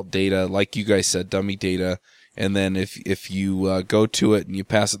default data, like you guys said, dummy data, and then if you go to it and you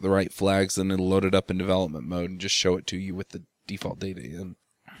pass it the right flags, then it'll load it up in development mode and just show it to you with the default data in.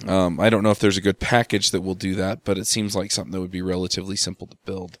 I don't know if there's a good package that will do that, but it seems like something that would be relatively simple to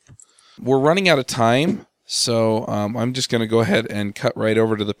build. We're running out of time, so I'm just going to go ahead and cut right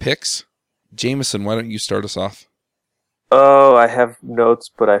over to the picks. Jameson, why don't you start us off? Oh, I have notes,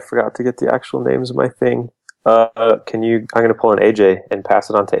 but I forgot to get the actual names of my thing. I'm going to pull an AJ and pass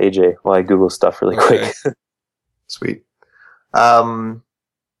it on to AJ while I Google stuff really quick. Sweet.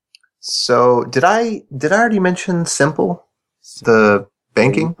 So did I already mention Simple, the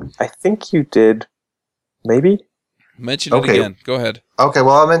banking? I think you did. Maybe? Mention it again. Go ahead. Okay,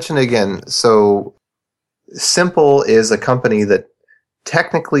 well, I'll mention it again. So Simple is a company that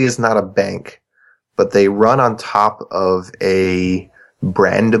technically is not a bank, but they run on top of a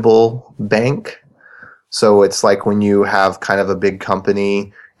brandable bank. So it's like when you have kind of a big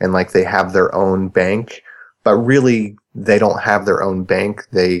company and like they have their own bank, but really they don't have their own bank.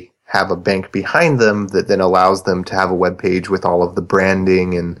 They have a bank behind them that then allows them to have a web page with all of the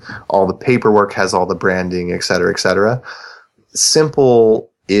branding, and all the paperwork has all the branding, et cetera, et cetera. Simple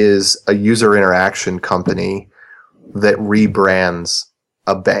is a user interaction company that rebrands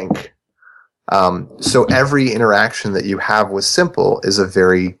a bank. So every interaction that you have with Simple is a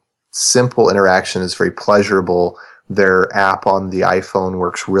very simple interaction, is very pleasurable. Their app on the iPhone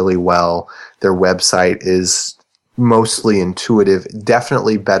works really well. Their website is mostly intuitive,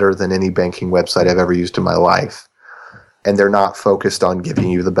 definitely better than any banking website I've ever used in my life. And they're not focused on giving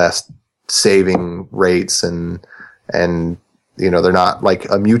you the best saving rates and you know, they're not like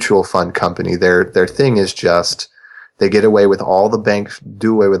a mutual fund company. Their thing is just they get away with all the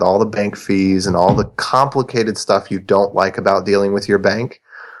do away with all the bank fees and all the complicated stuff you don't like about dealing with your bank.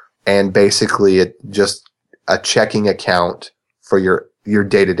 And basically it just a checking account for your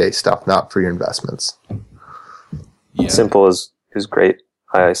day-to-day stuff, not for your investments. Yeah. Simple is great.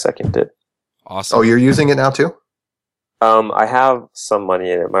 I second it. Awesome. Oh, you're using it now too? I have some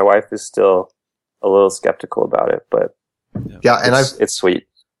money in it. My wife is still a little skeptical about it, but yeah, and it's sweet.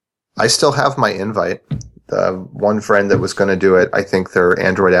 I still have my invite. The one friend that was going to do it, I think their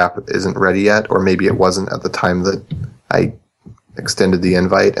Android app isn't ready yet, or maybe it wasn't at the time that I extended the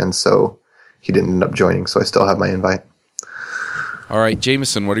invite, and so he didn't end up joining, so I still have my invite. All right,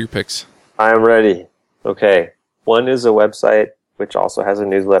 Jameson, what are your picks? I am ready. Okay. One is a website which also has a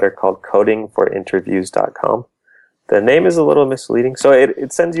newsletter called codingforinterviews.com. The name is a little misleading. So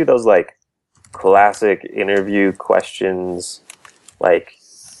it sends you those like classic interview questions, like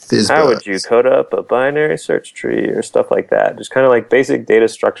how would you code up a binary search tree or stuff like that. Just kind of like basic data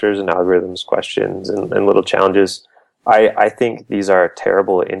structures and algorithms questions and little challenges. I think these are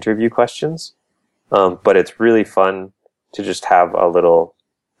terrible interview questions, but it's really fun to just have a little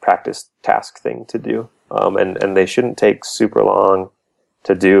practice task thing to do. And they shouldn't take super long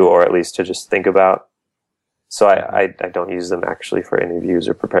to do, or at least to just think about. So I don't use them actually for interviews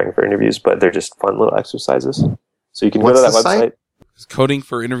or preparing for interviews, but they're just fun little exercises. So you can go to that website. It's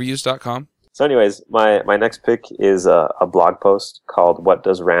codingforinterviews.com. So anyways, my next pick is a blog post called "What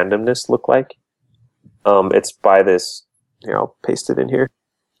Does Randomness Look Like?" It's by this, I'll paste it in here.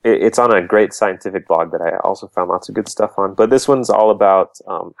 It's on a great scientific blog that I also found lots of good stuff on. But this one's all about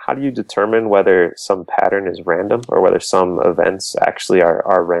how do you determine whether some pattern is random or whether some events actually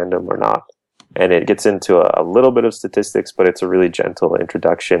are random or not. And it gets into a little bit of statistics, but it's a really gentle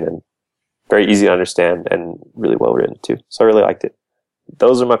introduction and very easy to understand and really well written too. So I really liked it.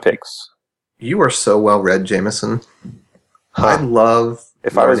 Those are my picks. You are so well read, Jameson. I love.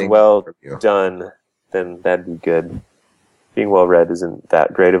 If I was well done, then that'd be good. Being well read isn't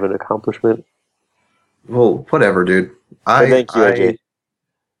that great of an accomplishment. Well, whatever, dude. Thank you, AJ.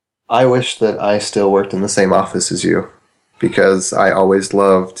 I wish that I still worked in the same office as you, because I always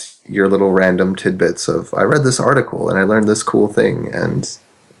loved your little random tidbits of, I read this article and I learned this cool thing, and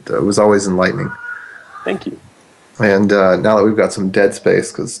it was always enlightening. Thank you. And now that we've got some dead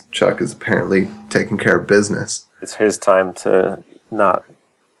space, because Chuck is apparently taking care of business. It's his time to not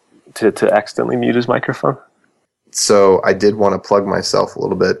to accidentally mute his microphone. So I did want to plug myself a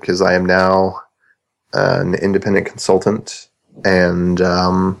little bit, because I am now an independent consultant. And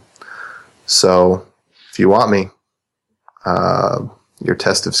so if you want me, your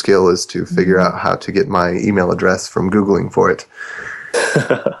test of skill is to figure out how to get my email address from Googling for it.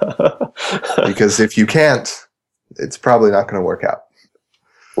 Because if you can't, it's probably not going to work out.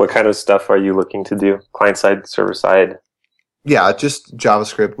 What kind of stuff are you looking to do? Client-side, server-side? Yeah, just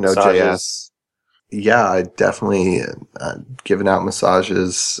JavaScript, Node.js. Yeah, I definitely giving out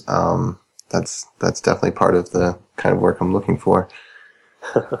massages. That's definitely part of the kind of work I'm looking for.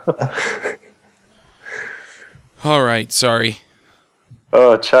 All right, sorry.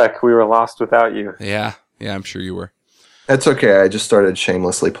 Oh, Chuck, we were lost without you. Yeah, I'm sure you were. That's okay. I just started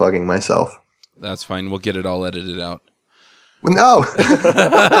shamelessly plugging myself. That's fine. We'll get it all edited out. No.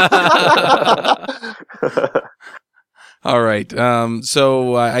 All right.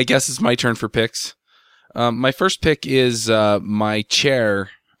 So I guess it's my turn for picks. My first pick is my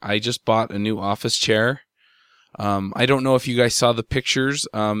chair. I just bought a new office chair. I don't know if you guys saw the pictures.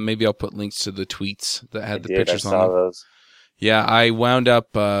 Maybe I'll put links to the tweets that had the pictures on them. Those. Yeah, I wound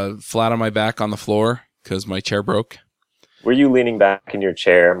up flat on my back on the floor because my chair broke. Were you leaning back in your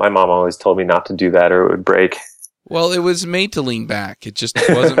chair? My mom always told me not to do that or it would break. Well, it was made to lean back. It just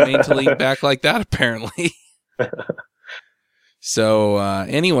wasn't made to lean back like that, apparently. So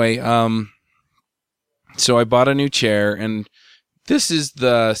anyway, so I bought a new chair, and this is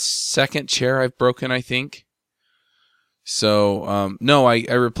the second chair I've broken, I think. So, no,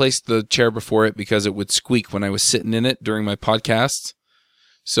 I replaced the chair before it because it would squeak when I was sitting in it during my podcasts.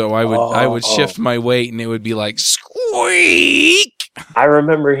 So I would shift my weight, and it would be like, squeak! I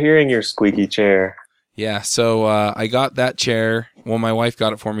remember hearing your squeaky chair. Yeah, so I got that chair. Well, my wife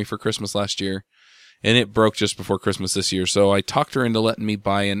got it for me for Christmas last year, and it broke just before Christmas this year. So I talked her into letting me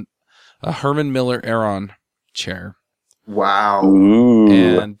buy a Herman Miller Aeron chair. Wow.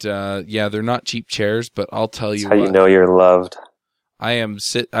 Ooh. And yeah, they're not cheap chairs, but I'll tell you That's how you know you're loved.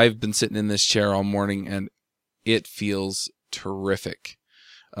 I've been sitting in this chair all morning, and it feels terrific.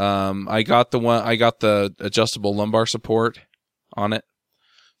 I got the adjustable lumbar support on it.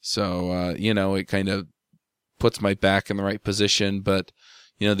 So, it kind of puts my back in the right position, but,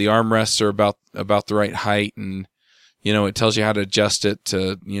 the armrests are about the right height, and, it tells you how to adjust it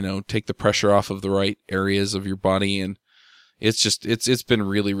to, take the pressure off of the right areas of your body. And it's been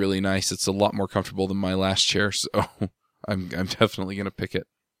really, really nice. It's a lot more comfortable than my last chair. So I'm definitely going to pick it.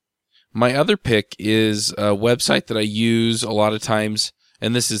 My other pick is a website that I use a lot of times,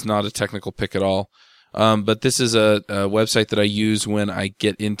 and this is not a technical pick at all. But this is a website that I use when I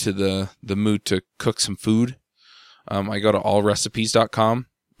get into the mood to cook some food. I go to allrecipes.com,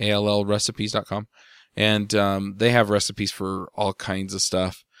 allrecipes.com, and they have recipes for all kinds of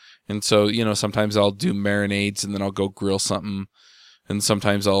stuff. And so, sometimes I'll do marinades and then I'll go grill something. And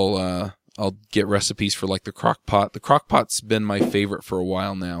sometimes I'll get recipes for like the crock pot. The crock pot's been my favorite for a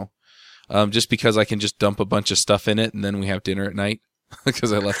while now. Just because I can just dump a bunch of stuff in it and then we have dinner at night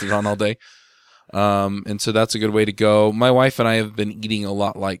because I left it on all day. And so that's a good way to go. My wife and I have been eating a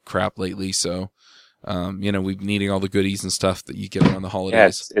lot like crap lately. So, we've been eating all the goodies and stuff that you get around the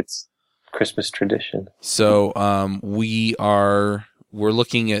holidays. Yeah, it's Christmas tradition. So, we're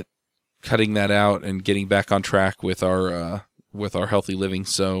looking at cutting that out and getting back on track with our healthy living.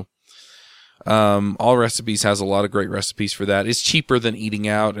 So, All Recipes has a lot of great recipes for that. It's cheaper than eating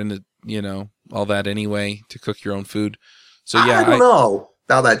out and, all that anyway to cook your own food. So yeah, I don't know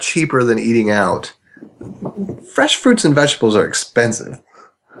about that cheaper than eating out. fresh fruits and vegetables are expensive.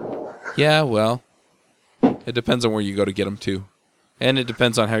 Yeah, well, it depends on where you go to get them too, and it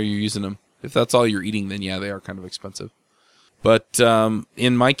depends on how you're using them. If that's all you're eating, then yeah, they are kind of expensive. But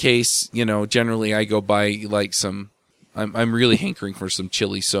in my case, generally I go buy like some. I'm really hankering for some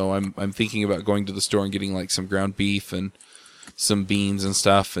chili, so I'm thinking about going to the store and getting like some ground beef and some beans and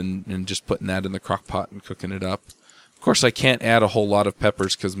stuff, and just putting that in the crock pot and cooking it up. Of course, I can't add a whole lot of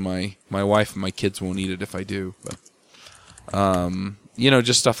peppers because my wife and my kids won't eat it if I do. But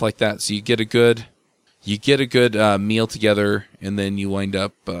just stuff like that. So you get a good meal together, and then you wind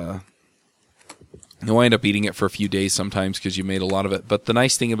up eating it for a few days sometimes because you made a lot of it. But the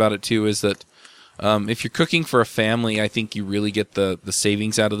nice thing about it too is that if you're cooking for a family, I think you really get the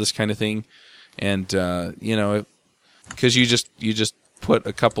savings out of this kind of thing, and because you just put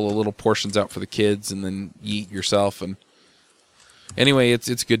a couple of little portions out for the kids and then you eat yourself. And anyway, it's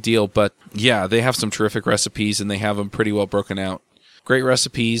a good deal. But yeah, they have some terrific recipes and they have them pretty well broken out. Great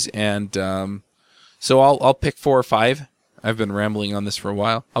recipes, and so I'll pick 4 or 5. I've been rambling on this for a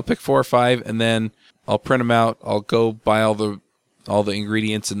while. I'll pick 4 or 5, and then I'll print them out. I'll go buy all the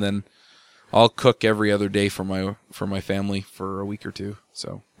ingredients, and then I'll cook every other day for my family for a week or two.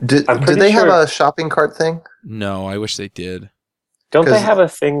 So do they have a shopping cart thing? No, I wish they did. Don't they have a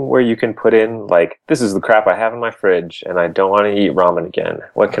thing where you can put in, like, this is the crap I have in my fridge, and I don't want to eat ramen again.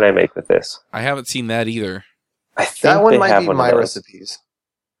 What can I make with this? I haven't seen that either. I think that one they might have be one My of those. Recipes.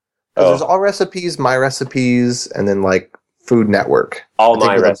 There's All Recipes, My Recipes, and then like Food Network. All I think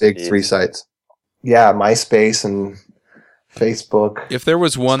My are the Recipes. big 3 sites. Yeah, MySpace and Facebook. If there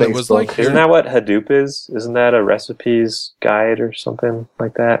was one that was Facebook. like, Isn't that what Hadoop is? Isn't that a recipes guide or something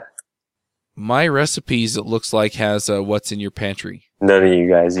like that? My Recipes, it looks like, has what's in your pantry. None of you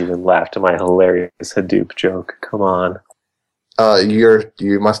guys even laughed at my hilarious Hadoop joke. Come on.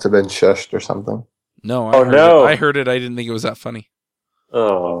 You must have been shushed or something. No, I heard it. I didn't think it was that funny.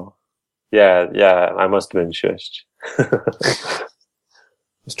 Oh. Yeah, I must have been shushed. I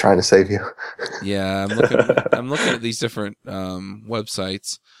was trying to save you. Yeah, I'm looking at these different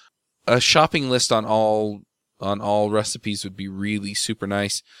websites. A shopping list on all recipes would be really super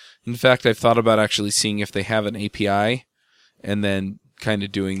nice. In fact, I've thought about actually seeing if they have an API and then kind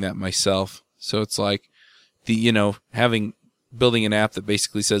of doing that myself. So it's like building an app that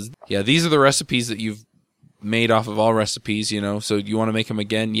basically says, yeah, these are the recipes that you've made off of All Recipes, so you want to make them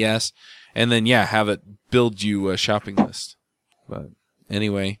again? Yes. And then, yeah, have it build you a shopping list. But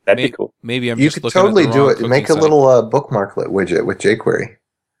anyway, that'd be cool. Maybe I'm You just could looking totally at the do wrong it. Make a cooking little bookmarklet widget with jQuery.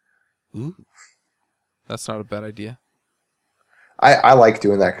 site. Ooh, that's not a bad idea. I like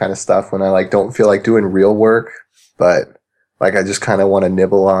doing that kind of stuff when I don't feel like doing real work, but I just kind of want to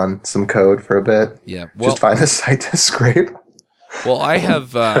nibble on some code for a bit. Yeah, well, just find a site to scrape. Well, I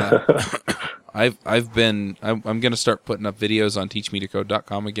have. I'm going to start putting up videos on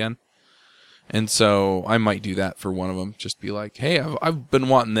teachmetocode.com again. And so I might do that for one of them. Just be like, hey, I've been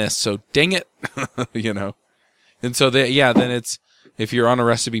wanting this, so dang it. And so then it's, if you're on a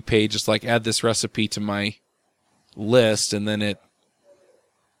recipe page, it's like add this recipe to my list, and then it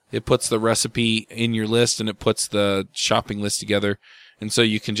puts the recipe in your list and it puts the shopping list together. And so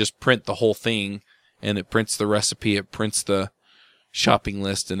you can just print the whole thing, and it prints the recipe, it prints the shopping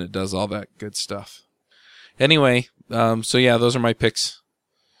list, and it does all that good stuff. Anyway, so yeah, those are my picks.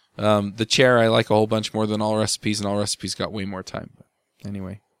 The chair I like a whole bunch more than All Recipes, and All Recipes got way more time.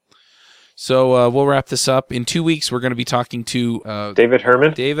 Anyway, so we'll wrap this up. In 2 weeks, we're going to be talking to David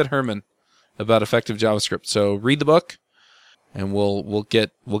Herman about effective JavaScript. So read the book, and we'll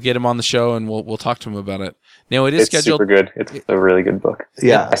get him on the show, and we'll talk to him about it. Now it's scheduled. Super good. It's a really good book.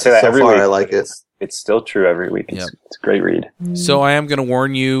 Yeah, I say that so every far week. I like it. It's still true every week. It's a great read. So I am going to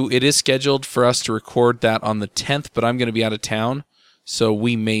warn you, it is scheduled for us to record that on the 10th, but I'm going to be out of town, so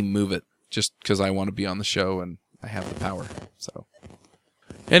we may move it just because I want to be on the show and I have the power. So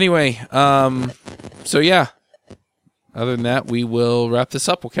anyway, so yeah. Other than that, we will wrap this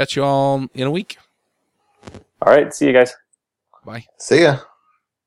up. We'll catch you all in a week. All right. See you guys. Bye. See ya.